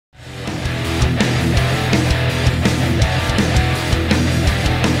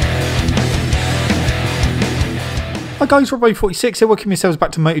Hi guys, Robbo46 here, welcome yourselves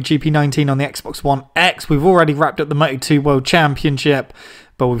back to MotoGP 19 on the Xbox One X. We've already wrapped up the Moto2 World Championship,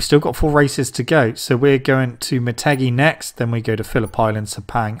 but we've still got 4 races to go. So we're going to Motegi next, then we go to Phillip Island,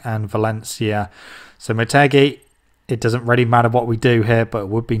 Sepang and Valencia. So Motegi, it doesn't really matter what we do here, but it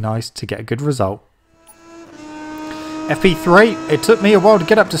would be nice to get a good result. FP3, it took me a while to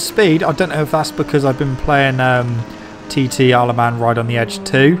get up to speed. I don't know if that's because I've been playing TT Alaman Ride on the Edge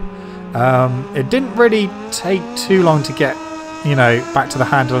 2. It didn't really take too long to get, you know, back to the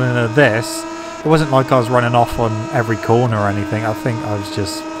handling of this. It wasn't like I was running off on every corner or anything. I think I was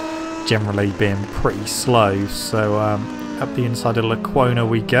just generally being pretty slow. So up the inside of Lequona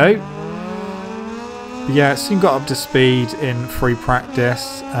we go. But yeah, soon got up to speed in free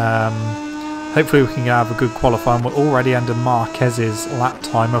practice. Hopefully we can have a good qualifying. We're already under Marquez's lap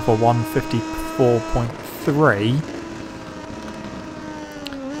time of a 1:54.3.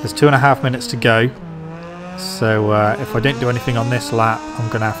 There's 2.5 minutes to go, so if I don't do anything on this lap, I'm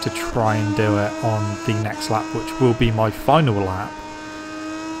going to have to try and do it on the next lap, which will be my final lap.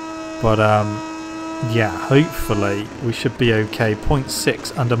 But yeah, hopefully we should be okay.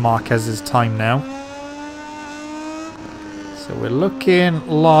 0.6 under Marquez's time now. So we're looking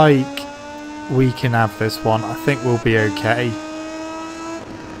like we can have this one. I think we'll be okay.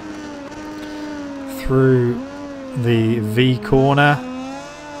 Through the V corner.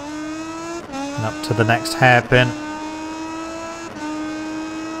 And up to the next hairpin.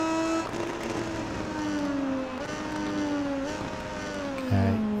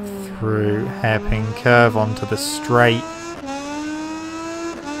 Okay, through hairpin curve onto the straight.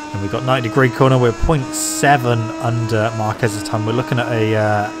 And we've got 90-degree corner. We're 0.7 under Marquez's time. We're looking at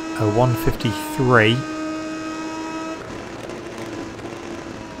a 1:53.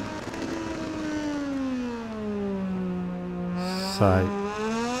 So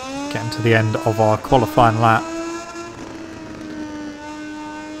getting to the end of our qualifying lap.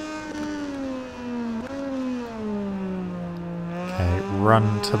 Okay,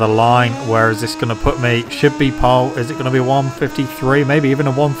 run to the line. Where is this going to put me? Should be pole. Is it going to be 1:53? Maybe even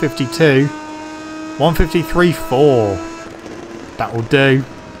a 1:52. 1:53.4. That will do.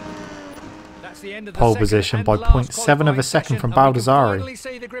 Pole position by 0.7 of a second from Baldassari.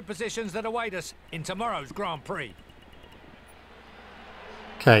 See the grid positions that await us in tomorrow's Grand Prix.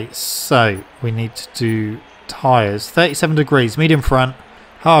 Okay, so we need to do tyres. 37 degrees, medium front,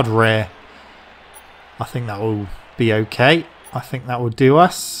 hard rear. I think that will be okay. I think that will do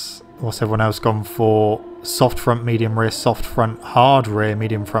us. What's everyone else gone for? Soft front, medium rear, soft front, hard rear,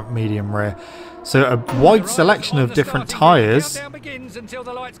 medium front, medium rear. So a wide selection of different tyres. Countdown begins until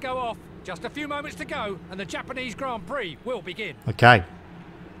the lights go off. Just a few moments to go and the Japanese Grand Prix will begin. Okay.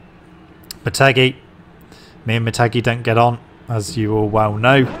 Motegi. Me and Motegi don't get on, as you all well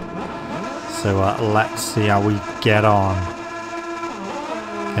know. So let's see how we get on.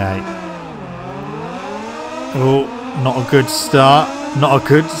 Okay. Oh, not a good start. Not a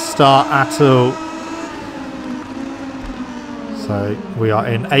good start at all. So we are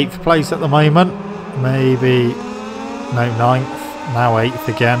in 8th place at the moment. Maybe, no, 9th. Now 8th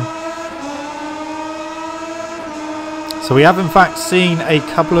again. So we have in fact seen a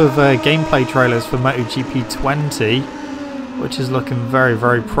couple of gameplay trailers for MotoGP 20, which is looking very,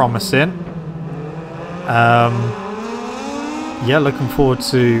 very promising. Yeah, looking forward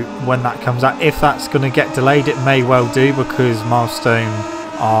to when that comes out. If that's going to get delayed, it may well do, because Milestone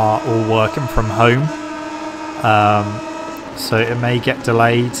are all working from home. So it may get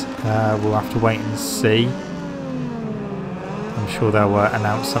delayed. We'll have to wait and see. I'm sure they'll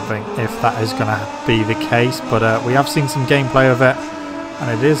announce something if that is going to be the case. But we have seen some gameplay of it, and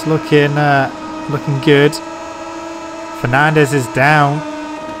it is looking good. Fernandez is down.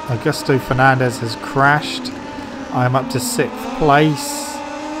 Augusto Fernandez has crashed. I am up to 6th place,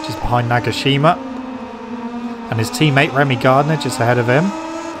 just behind Nagashima, and his teammate Remy Gardner just ahead of him.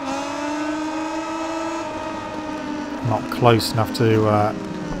 Not close enough to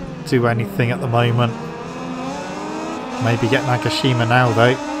do anything at the moment. Maybe get Nagashima now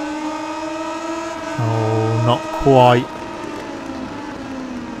though. Oh, not quite.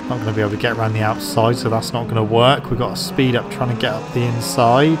 Not going to be able to get around the outside, so that's not going to work. We've got to speed up trying to get up the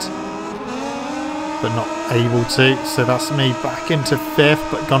inside, but not able to. So that's me back into 5th,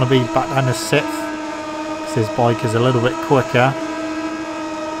 but going to be back down to 6th because his bike is a little bit quicker.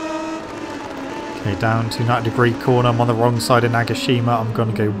 Okay, down to 90-degree corner. I'm on the wrong side of Nagashima. I'm going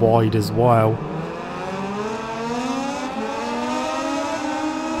to go wide as well.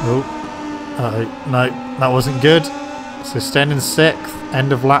 Oh, no, that wasn't good. So staying in 6th,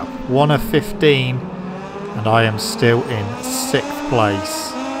 end of lap 1 of 15, and I am still in 6th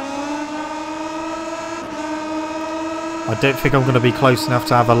place. I don't think I'm going to be close enough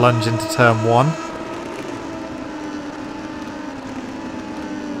to have a lunge into turn 1.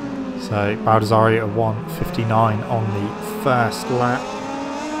 So Baldassarri at 1:59 on the first lap.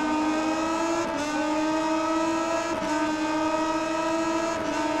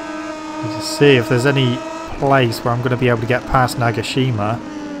 To see if there's any place where I'm going to be able to get past Nagashima.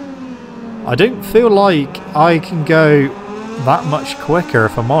 I don't feel like I can go that much quicker,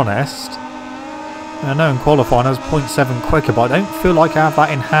 if I'm honest. I know in qualifying I was 0.7 quicker, but I don't feel like I have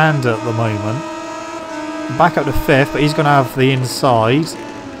that in hand at the moment. I'm back up to 5th, but he's going to have the inside.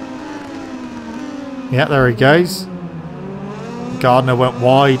 Yeah, there he goes. Gardner went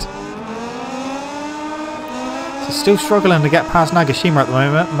wide. So still struggling to get past Nagashima at the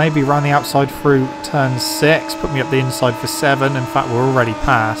moment. Maybe around the outside through turn 6. Put me up the inside for 7. In fact, we're already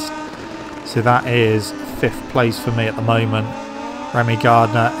past. So that is 5th place for me at the moment. Remy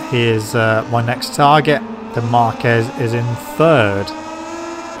Gardner, here's my next target. Then Marquez is in 3rd.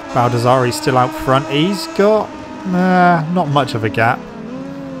 Baldassarri still out front. He's got not much of a gap.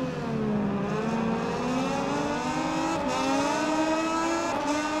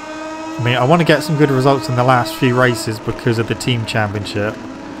 I mean, I want to get some good results in the last few races because of the team championship.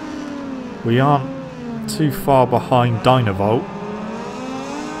 We aren't too far behind Dynavolt.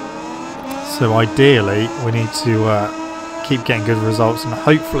 So ideally, we need to keep getting good results and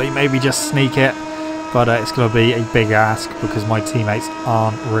hopefully maybe just sneak it. But it's going to be a big ask because my teammates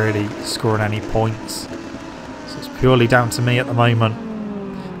aren't really scoring any points. So it's purely down to me at the moment.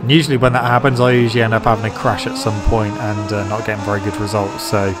 And usually when that happens, I usually end up having a crash at some point and not getting very good results.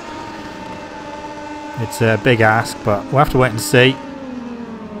 So it's a big ask, but we'll have to wait and see.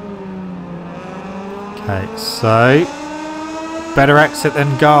 Okay, so better exit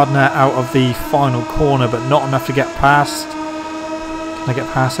than Gardner out of the final corner, but not enough to get past. Can I get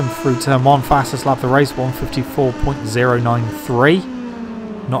past him through turn 1? Fastest lap of the race, 1:54.093.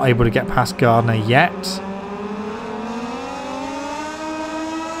 Not able to get past Gardner yet.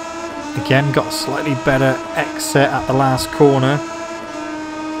 Again, got a slightly better exit at the last corner,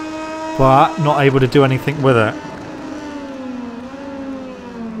 but not able to do anything with it.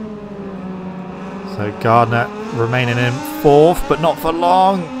 So Gardner remaining in 4th, but not for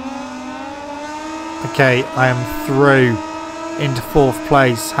long. Okay, I am through into 4th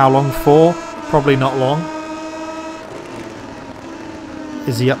place. How long for? Probably not long.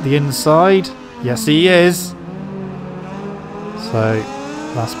 Is he up the inside? Yes, he is. So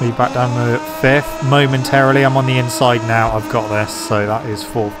that's me back down to 5th. Momentarily, I'm on the inside now. I've got this, so that is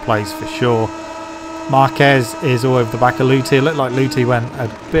 4th place for sure. Marquez is all over the back of Luthi. It looked like Luthi went a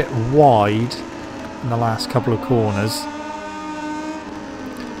bit wide in the last couple of corners.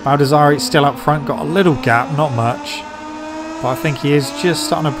 Baldassarri still up front, got a little gap, not much. But I think he is just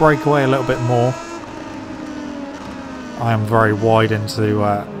starting to break away a little bit more. I am very wide into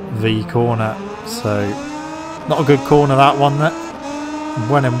the corner, so not a good corner that one. That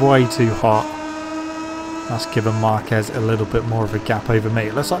went in way too hot. That's given Marquez a little bit more of a gap over me.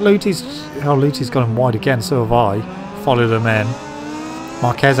 It looks like Luthi's gone him wide again, so have I. Followed him in.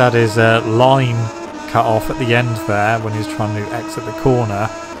 Marquez had his line cut off at the end there when he was trying to exit the corner.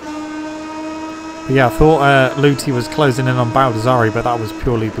 But yeah, I thought Luthi was closing in on Baldassarri, but that was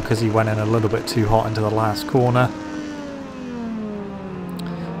purely because he went in a little bit too hot into the last corner.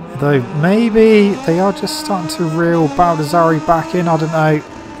 Though maybe they are just starting to reel Baldassarri back in, I don't know.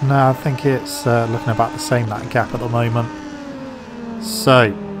 No, I think it's looking about the same, that gap at the moment.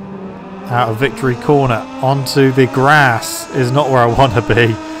 So, out of victory corner, onto the grass is not where I want to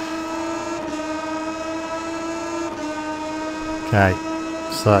be. Okay,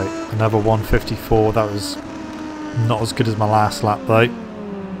 so another 1:54. That was not as good as my last lap though.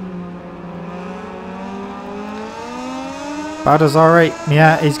 Baldassarri,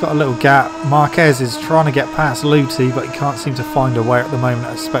 yeah, he's got a little gap. Marquez is trying to get past Luthi, but he can't seem to find a way at the moment.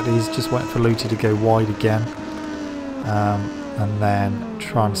 I expect he's just waiting for Luthi to go wide again. And then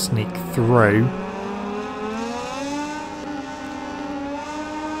try and sneak through.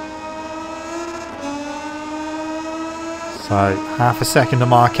 So, half a second to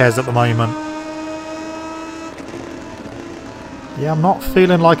Marquez at the moment. Yeah, I'm not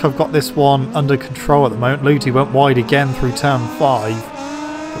feeling like I've got this one under control at the moment. Luthi went wide again through turn 5,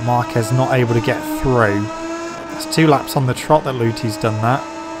 but Marquez not able to get through. That's 2 laps on the trot that Luthi's done that.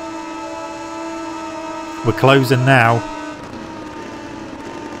 We're closing now.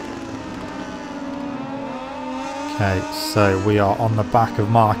 Okay, so we are on the back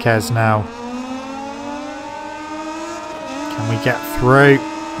of Marquez now. Can we get through?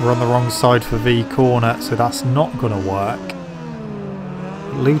 We're on the wrong side for V corner, so that's not going to work.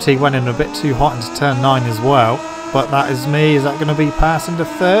 Luthi went in a bit too hot into turn 9 as well. but that is me. Is that going to be passing to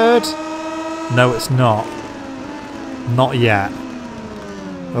third? No, it's not. Not yet.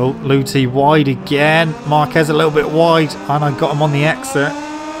 Oh, Luti wide again. Marquez a little bit wide, and I got him on the exit.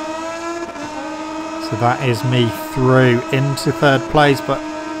 So that is me through into third place, but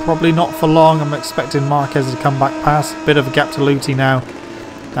probably not for long. I'm expecting Marquez to come back past. Bit of a gap to Luti now.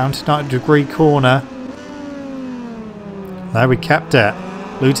 Down to 90-degree corner. There, we kept it.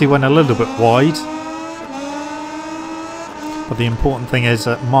 Luti went a little bit wide. But the important thing is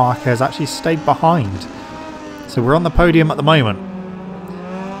that Marquez actually stayed behind. So we're on the podium at the moment.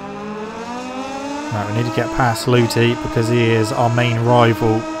 Right, we need to get past Luti because he is our main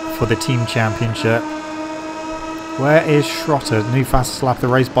rival for the team championship. Where is Schrotter? New fastest lap of the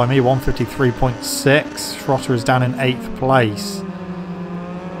race by me, 153.6. Schrotter is down in 8th place.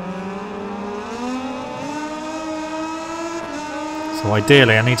 So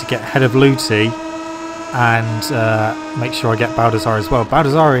ideally I need to get ahead of Luti and make sure I get Baldassarri as well.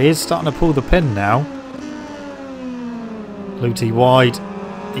 Baldassarri is starting to pull the pin now. Luti wide.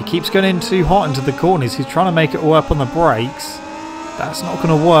 He keeps going in too hot into the corners. He's trying to make it all up on the brakes. That's not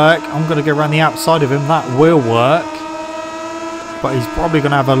going to work. I'm going to go around the outside of him. That will work. But he's probably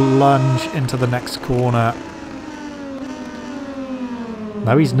going to have a lunge into the next corner.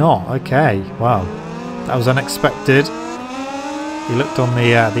 No, he's not. Okay. Wow. That was unexpected. He looked on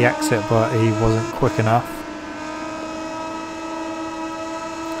the exit, but he wasn't quick enough.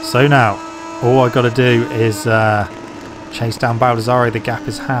 So now, all I got to do is chase down Baldassarri. The gap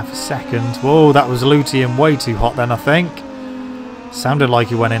is half a second. Whoa, that was Luti in way too hot then, I think. Sounded like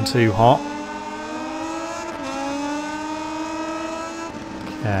he went in too hot.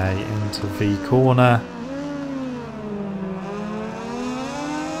 Okay, into V corner.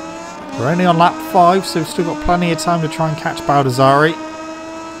 We're only on lap 5, so we've still got plenty of time to try and catch Baldassarri.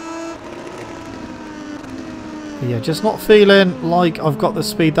 Yeah, just not feeling like I've got the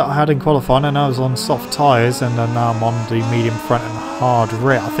speed that I had in qualifying. I know I was on soft tyres and now I'm on the medium front and hard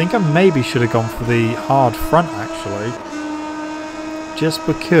rear. I think I maybe should have gone for the hard front actually. Just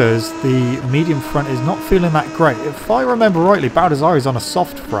because the medium front is not feeling that great. If I remember rightly, Baldassarri is on a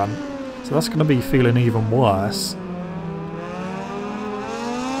soft front, so that's going to be feeling even worse.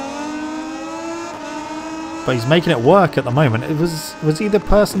 But he's making it work at the moment. Was he the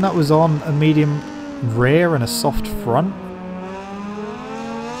person that was on a medium rear and a soft front?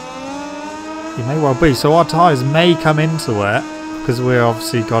 He may well be. So our tyres may come into it because we've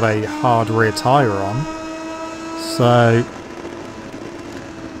obviously got a hard rear tyre on. So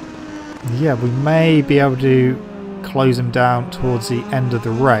yeah, we may be able to close him down towards the end of the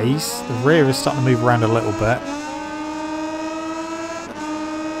race. The rear is starting to move around a little bit.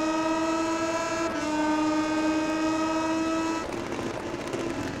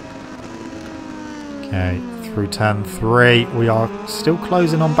 Okay, through turn 3. We are still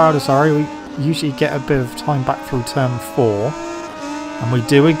closing on Baldassarri. We usually get a bit of time back through turn 4. And we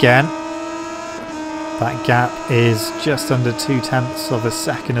do again. That gap is just under 0.2 of a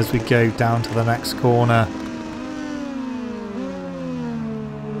second as we go down to the next corner.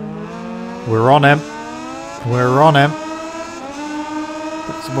 We're on him. We're on him.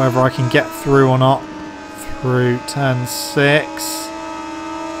 It's whether I can get through or not. Through turn 6.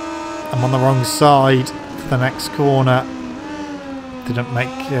 I'm on the wrong side for the next corner. Didn't make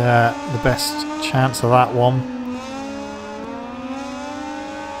the best chance of that one.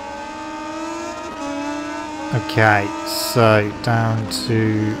 Okay, so down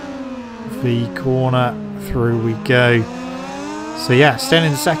to V corner, through we go. So yeah, staying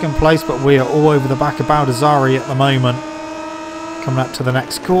in second place, but we are all over the back of Baldassarri at the moment. Coming up to the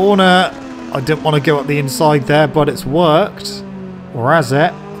next corner. I didn't want to go up the inside there, but it's worked. Or has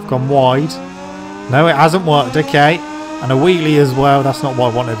it? I've gone wide. No, it hasn't worked, okay. And a wheelie as well, that's not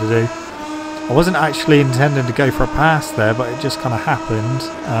what I wanted to do. I wasn't actually intending to go for a pass there, but it just kind of happened.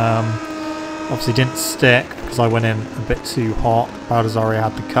 Obviously didn't stick because I went in a bit too hot. Baldassarri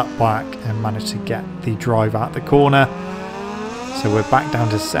had the cut back and managed to get the drive out the corner. So we're back down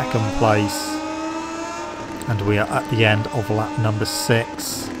to second place. And we are at the end of lap number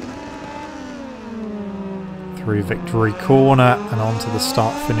 6. Through Victory Corner and onto the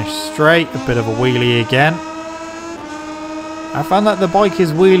start-finish straight. A bit of a wheelie again. I found that the bike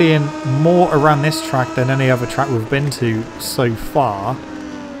is wheeling more around this track than any other track we've been to so far.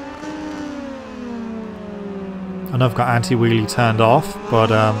 I know I've got anti-wheelie turned off, but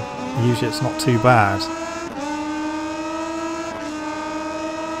usually it's not too bad.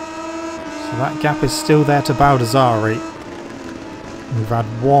 So that gap is still there to Baldassarri. We've had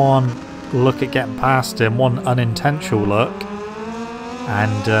one look at getting past him, one unintentional look.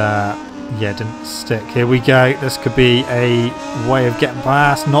 And Yeah, didn't stick. Here we go. This could be a way of getting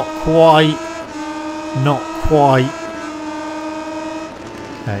past. Not quite. Not quite.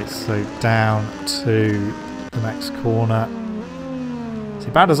 Okay, so down to the next corner. See,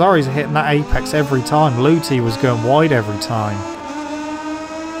 Baldassarri's hitting that apex every time. Luthi was going wide every time.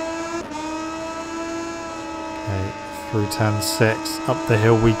 Okay, through turn 6. Up the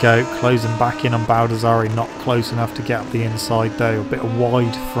hill we go. Closing back in on Baldassarri. Not close enough to get up the inside though. A bit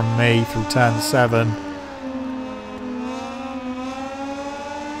wide from me through turn 7.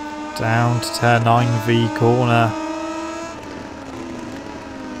 Down to turn 9 V corner.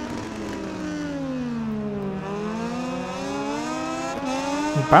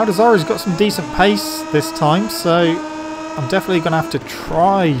 Baldassarri's got some decent pace this time, so I'm definitely going to have to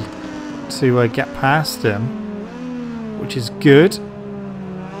try to get past him, which is good,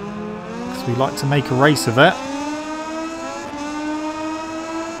 because we like to make a race of it.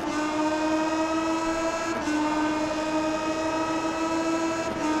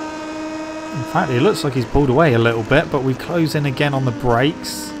 In fact, it looks like he's pulled away a little bit, but we close in again on the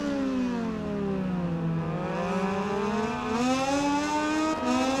brakes.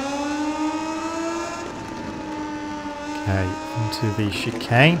 Okay, into the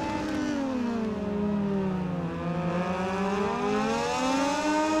chicane.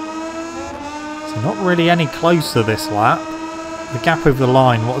 So not really any closer this lap. The gap over the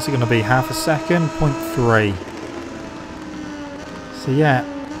line, what is it going to be? Half a second? 0.3. So yeah,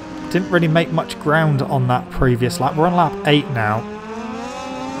 didn't really make much ground on that previous lap. We're on lap 8 now.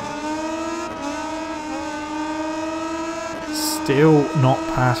 Still not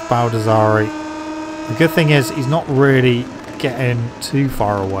past Baldassarri. The good thing is he's not really getting too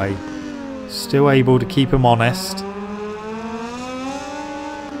far away. Still able to keep him honest.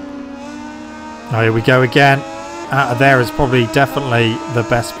 Oh, here we go again. Out of there is probably definitely the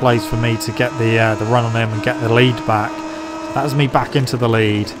best place for me to get the run on him and get the lead back. So that was me back into the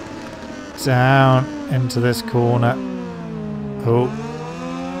lead. Down into this corner. Oh.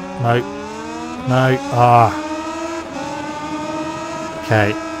 No. No. Ah.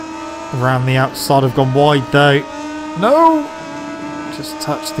 Okay. Around the outside, I've gone wide though. No! Just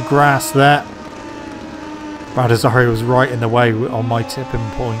touched the grass there. Baldassarri was right in the way on my tipping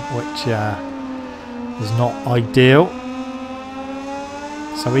point, which was not ideal.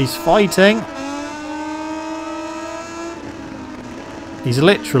 So he's fighting. He's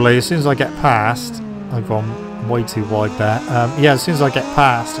literally, as soon as I get past, I've gone way too wide there. Yeah, as soon as I get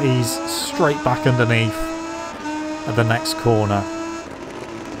past, he's straight back underneath at the next corner.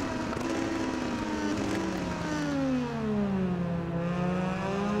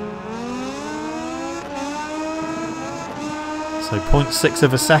 So 0.6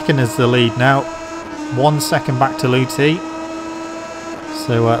 of a second is the lead now. 1 second back to Luthi.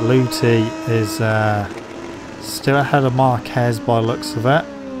 So Luthi is still ahead of Marquez by the looks of it.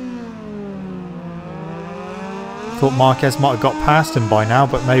 Thought Marquez might have got past him by now,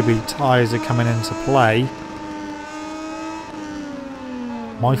 but maybe tyres are coming into play.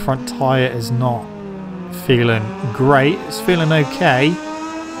 My front tyre is not feeling great. It's feeling okay.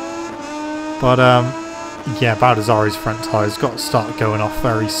 But yeah, Baldassarri's front tyre's got to start going off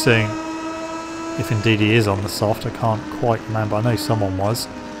very soon. If indeed he is on the soft, I can't quite remember. I know someone was,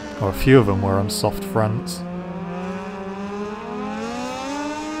 or a few of them were on soft fronts.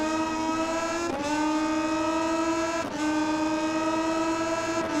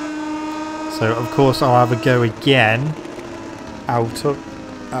 So of course I'll have a go again out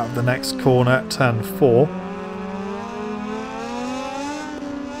of the next corner, turn 4.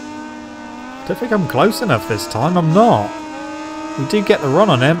 I don't think I'm close enough this time. I'm not. We do get the run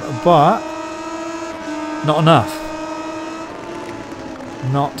on him, but not enough.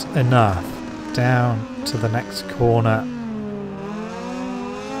 Not enough. Down to the next corner.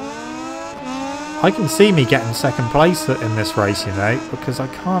 I can see me getting second place in this race, you know, because I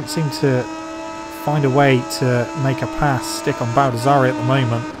can't seem to find a way to make a pass stick on Baldassarri at the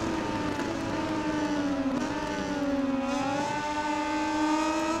moment.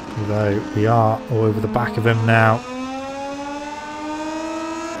 Although we are all over the back of him now.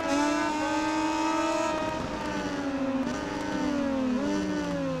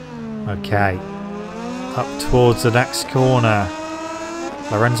 Okay, up towards the next corner.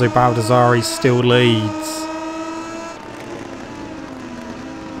 Lorenzo Baldassarri still leads.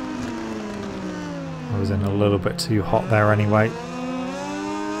 I was in a little bit too hot there anyway.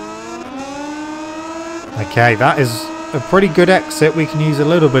 Okay, that is a pretty good exit. We can use a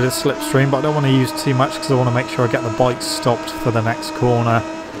little bit of slipstream, but I don't want to use too much because I want to make sure I get the bike stopped for the next corner.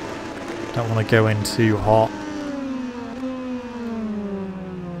 Don't want to go in too hot.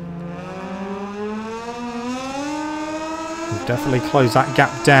 We've definitely closed that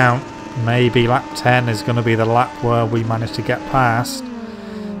gap down. Maybe lap 10 is going to be the lap where we manage to get past.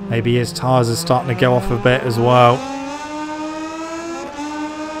 Maybe his tyres are starting to go off a bit as well.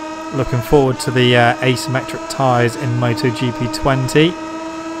 Looking forward to the asymmetric tyres in MotoGP 20.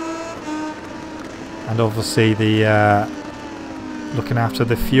 And obviously the looking after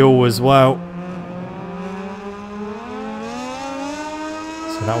the fuel as well.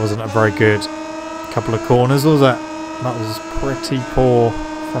 So that wasn't a very good couple of corners, was it? That was pretty poor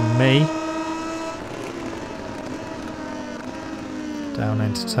from me. Down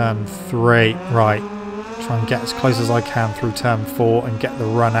into turn 3. Right. Try and get as close as I can through turn 4 and get the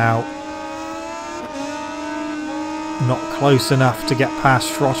run out. Not close enough to get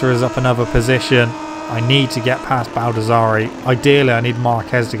past. Trotter is up another position. I need to get past Baldassarri. Ideally, I need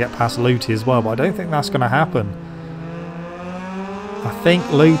Marquez to get past Luthi as well, but I don't think that's going to happen. I think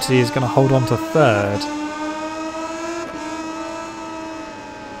Luthi is going to hold on to 3rd.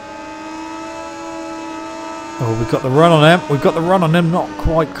 Oh, we've got the run on him. We've got the run on him. Not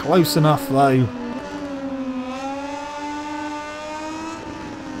quite close enough, though.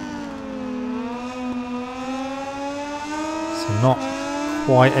 So not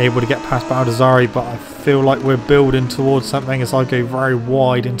quite able to get past Baldassarri, but I feel like we're building towards something as I go very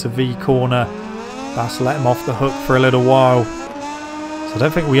wide into V corner. That's let him off the hook for a little while. So I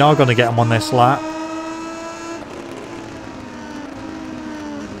don't think we are going to get him on this lap.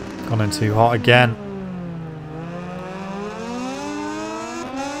 Gone in too hot again.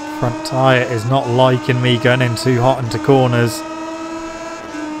 Front tyre is not liking me going in too hot into corners. So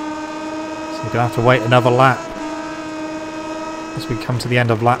we're going to have to wait another lap as we come to the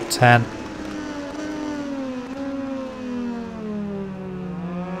end of lap 10.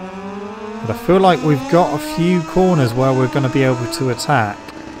 But I feel like we've got a few corners where we're going to be able to attack.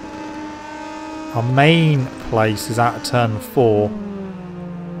 Our main place is out of turn 4.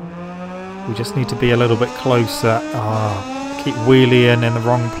 We just need to be a little bit closer. Keep wheeling in the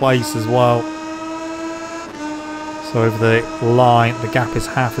wrong place as well. So over the line, the gap is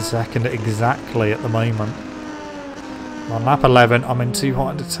half a second exactly at the moment. On lap 11, I'm in too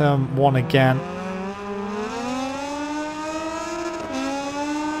hot into turn 1 again.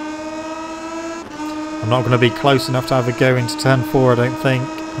 I'm not going to be close enough to have a go into turn 4, I don't think,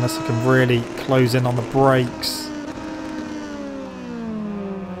 unless I can really close in on the brakes.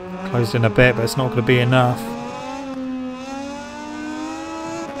 Closed in a bit, but it's not going to be enough.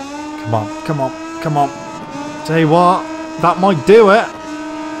 Come on, come on, come on. Tell you what, that might do it.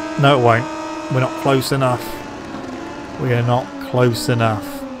 No, it won't. We're not close enough. We are not close enough.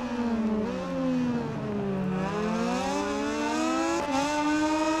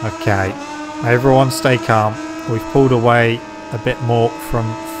 Okay, everyone stay calm. We've pulled away a bit more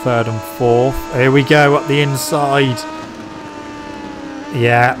from 3rd and 4th. Here we go, up the inside.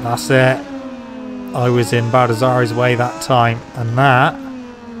 Yeah, that's it. I was in Baldassarri's way that time, and that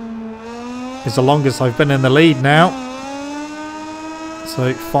is the longest I've been in the lead now.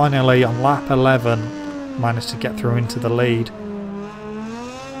 So finally on lap 11 managed to get through into the lead.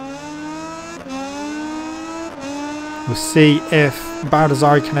 We'll see if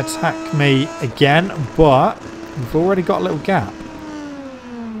Baldassarri can attack me again, but we've already got a little gap.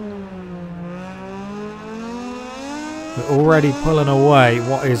 We're already pulling away.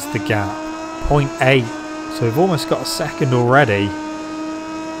 What is the gap? 0.8. So we've almost got a second already.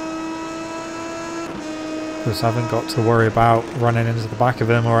 Because I haven't got to worry about running into the back of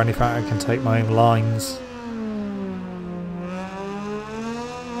him or anything. I can take my own lines.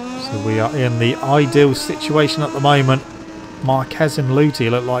 So we are in the ideal situation at the moment. Marquez and Luthi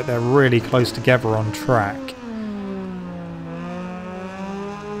look like they're really close together on track.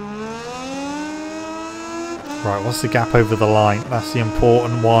 Right, what's the gap over the line? That's the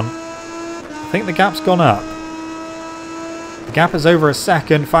important one. I think the gap's gone up. The gap is over a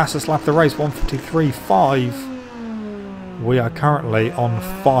second. Fastest lap of the race, 1:53.5. We are currently on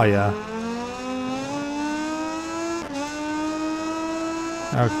fire.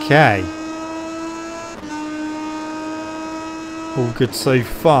 Okay. All good so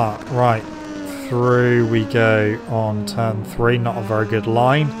far. Right, through we go on turn 3. Not a very good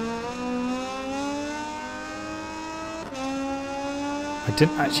line. I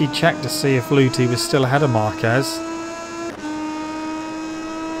didn't actually check to see if Luthi was still ahead of Marquez.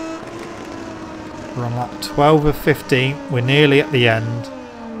 We're on lap 12 of 15. We're nearly at the end.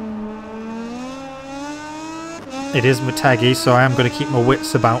 It is Motegi, so I am going to keep my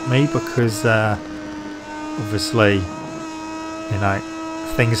wits about me because obviously, you know,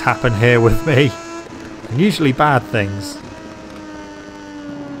 things happen here with me. And usually bad things.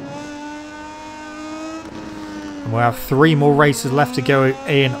 We'll have 3 more races left to go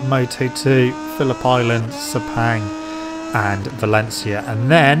in Moto2, Phillip Island, Sepang and Valencia. And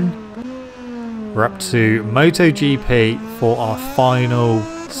then we're up to MotoGP for our final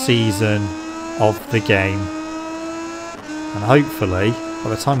season of the game. And hopefully, by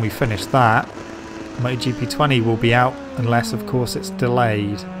the time we finish that, MotoGP 20 will be out, unless of course it's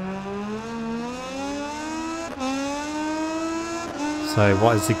delayed. So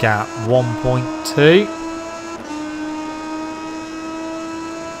what is the gap? 1.2.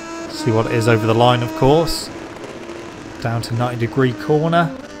 See what it is over the line, of course. Down to 90-degree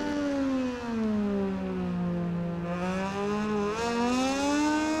corner.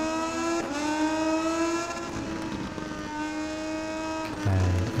 Okay,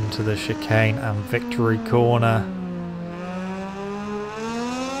 into the chicane and victory corner.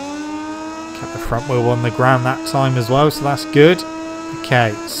 Kept the front wheel on the ground that time as well, so that's good.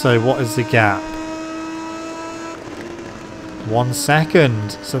 Okay, so what is the gap? 1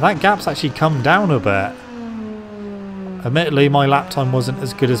 second. So that gap's actually come down a bit. Admittedly, my lap time wasn't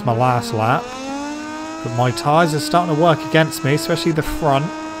as good as my last lap, but my tyres are starting to work against me, especially the front.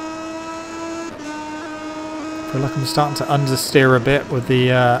 I feel like I'm starting to understeer a bit with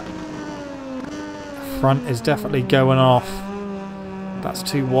the front is definitely going off. That's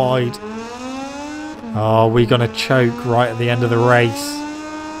too wide. Oh, we're going to choke right at the end of the race.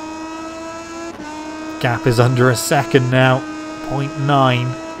 Gap is under a second now.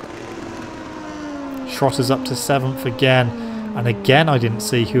 0.9. Trotter's up to 7th again. And again, I didn't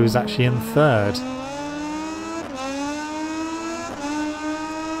see who was actually in 3rd.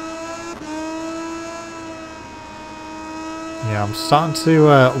 Yeah, I'm starting to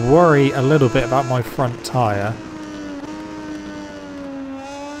worry a little bit about my front tyre.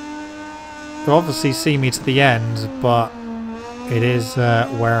 They'll obviously see me to the end, but it is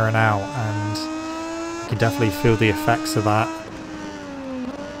wearing out, and I can definitely feel the effects of that.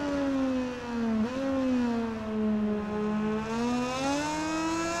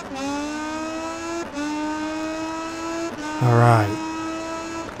 Alright,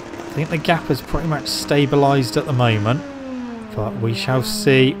 I think the gap is pretty much stabilised at the moment, but we shall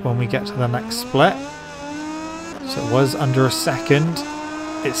see when we get to the next split. So it was under a second,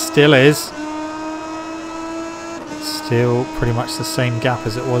 it still is. It's still pretty much the same gap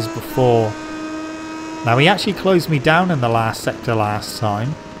as it was before. Now he actually closed me down in the last sector last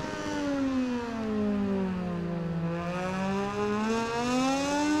time.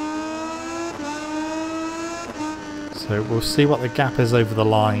 So we'll see what the gap is over the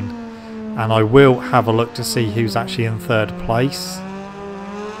line, and I will have a look to see who's actually in 3rd place.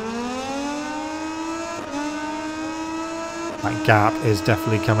 That gap is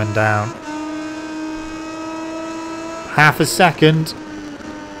definitely coming down. Half a second.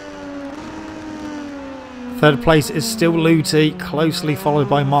 3rd place is still Luti, closely followed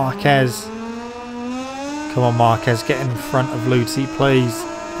by Marquez. Come on Marquez, get in front of Luti please.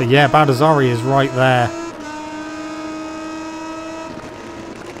 But yeah, Baldassarri is right there.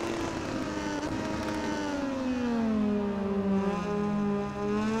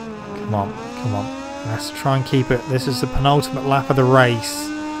 Come on, come on. Let's try and keep it. This is the penultimate lap of the race.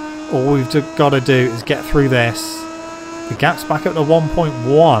 All we've got to do is get through this. The gap's back up to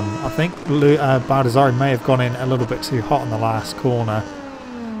 1.1. I think Baldassarri may have gone in a little bit too hot in the last corner.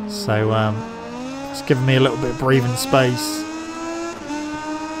 So it's given me a little bit of breathing space.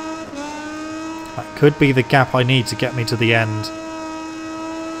 That could be the gap I need to get me to the end.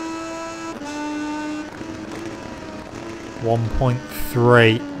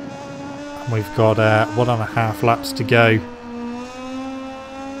 1.3. And we've got 1.5 laps to go.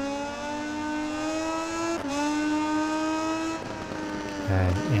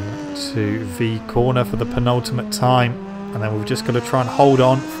 Into V corner for the penultimate time, and then we've just got to try and hold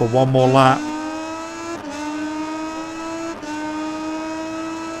on for one more lap.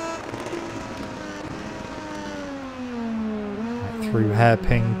 Right through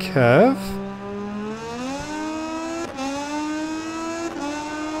hairpin curve.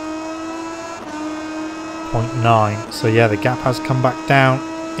 .9. So yeah, the gap has come back down.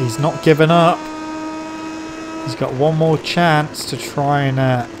 He's not given up. He's got one more chance to try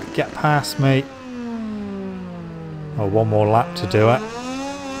and get past me. Or one more lap to do it.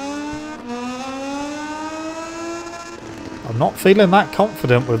 I'm not feeling that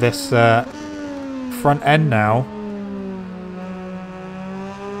confident with this front end now.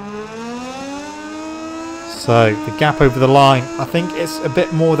 So the gap over the line, I think it's a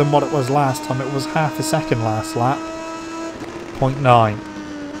bit more than what it was last time. It was half a second last lap. 0.9.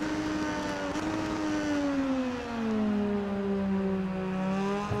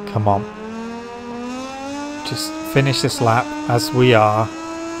 Come on. just finish this lap as we are.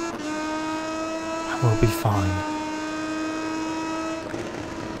 And we'll be fine.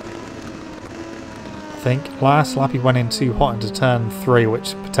 I think last lap he went in too hot into turn 3,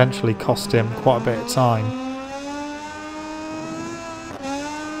 which potentially cost him quite a bit of time.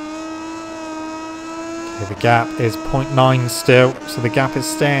 Okay, the gap is 0.9 still, so the gap is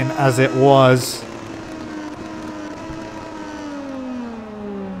staying as it was.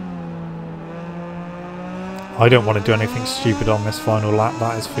 I don't want to do anything stupid on this final lap,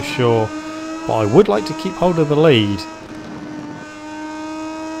 that is for sure. But I would like to keep hold of the lead.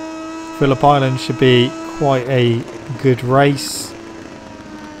 Phillip Island should be quite a good race.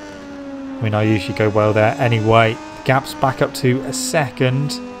 I mean, I usually go well there anyway. The gap's back up to a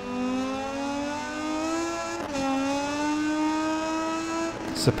second.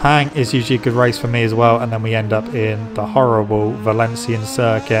 Sepang is usually a good race for me as well, and then we end up in the horrible Valencian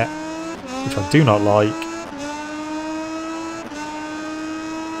circuit, which I do not like.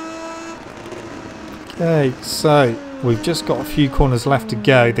 Okay, so we've just got a few corners left to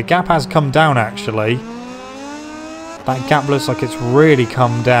go. The gap has come down actually. That gap looks like it's really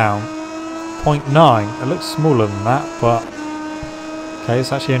come down. 0.9. It looks smaller than that, but okay,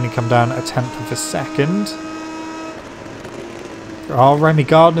 it's actually only come down a tenth of a second. Oh, Remy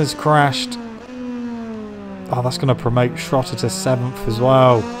Gardner's crashed. Oh, that's going to promote Schrotter to 7th as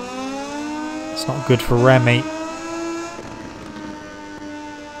well. It's not good for Remy.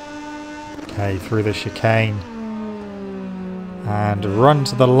 Okay, through the chicane. And run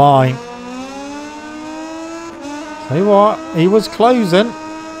to the line. Tell you what, he was closing.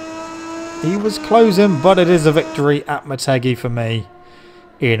 He was closing, but it is a victory at Motegi for me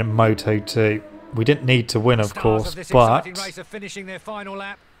in Moto 2. We didn't need to win, of course, but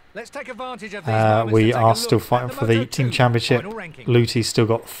we are still fighting for the team championship. Luti's still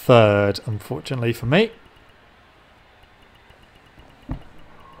got 3rd, unfortunately for me.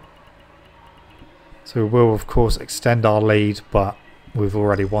 So we will, of course, extend our lead, but we've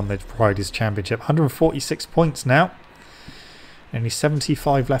already won the Riders' Championship. 146 points now. Only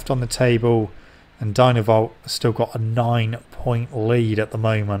 75 left on the table, and Dynavolt has still got a 9-point lead at the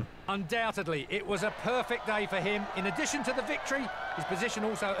moment. Undoubtedly, it was a perfect day for him. In addition to the victory, his position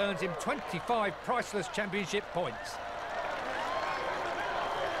also earns him 25 priceless championship points.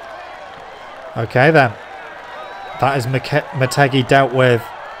 Okay then. That is Motegi dealt with.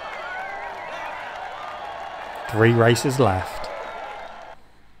 3 races left.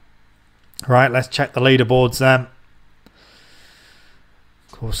 Right, let's check the leaderboards then.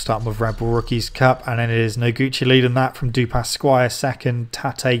 Of course, starting with Red Bull Rookies Cup, and then it is Noguchi leading that from Dupas Squire 2nd,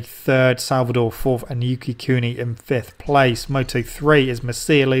 Tate 3rd, Salvador 4th, and Yuki Kuni in 5th place. Moto 3 is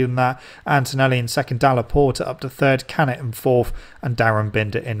Messia leading that, Antonelli in 2nd, Dalla Porta up to 3rd, Canet in 4th, and Darren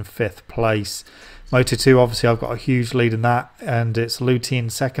Binder in 5th place. Moto 2, obviously, I've got a huge lead in that, and it's Luti in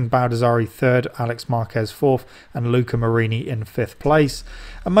 2nd, Baldassari 3rd, Alex Marquez 4th, and Luca Marini in 5th place.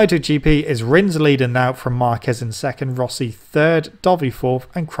 And MotoGP is Rins leading now from Marquez in 2nd, Rossi 3rd, Dovi 4th,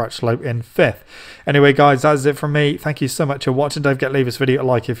 and Crutchlow in 5th. Anyway, guys, that is it from me. Thank you so much for watching. Don't forget to leave this video a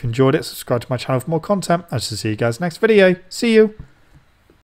like if you enjoyed it. Subscribe to my channel for more content. I shall see you guys next video. See you.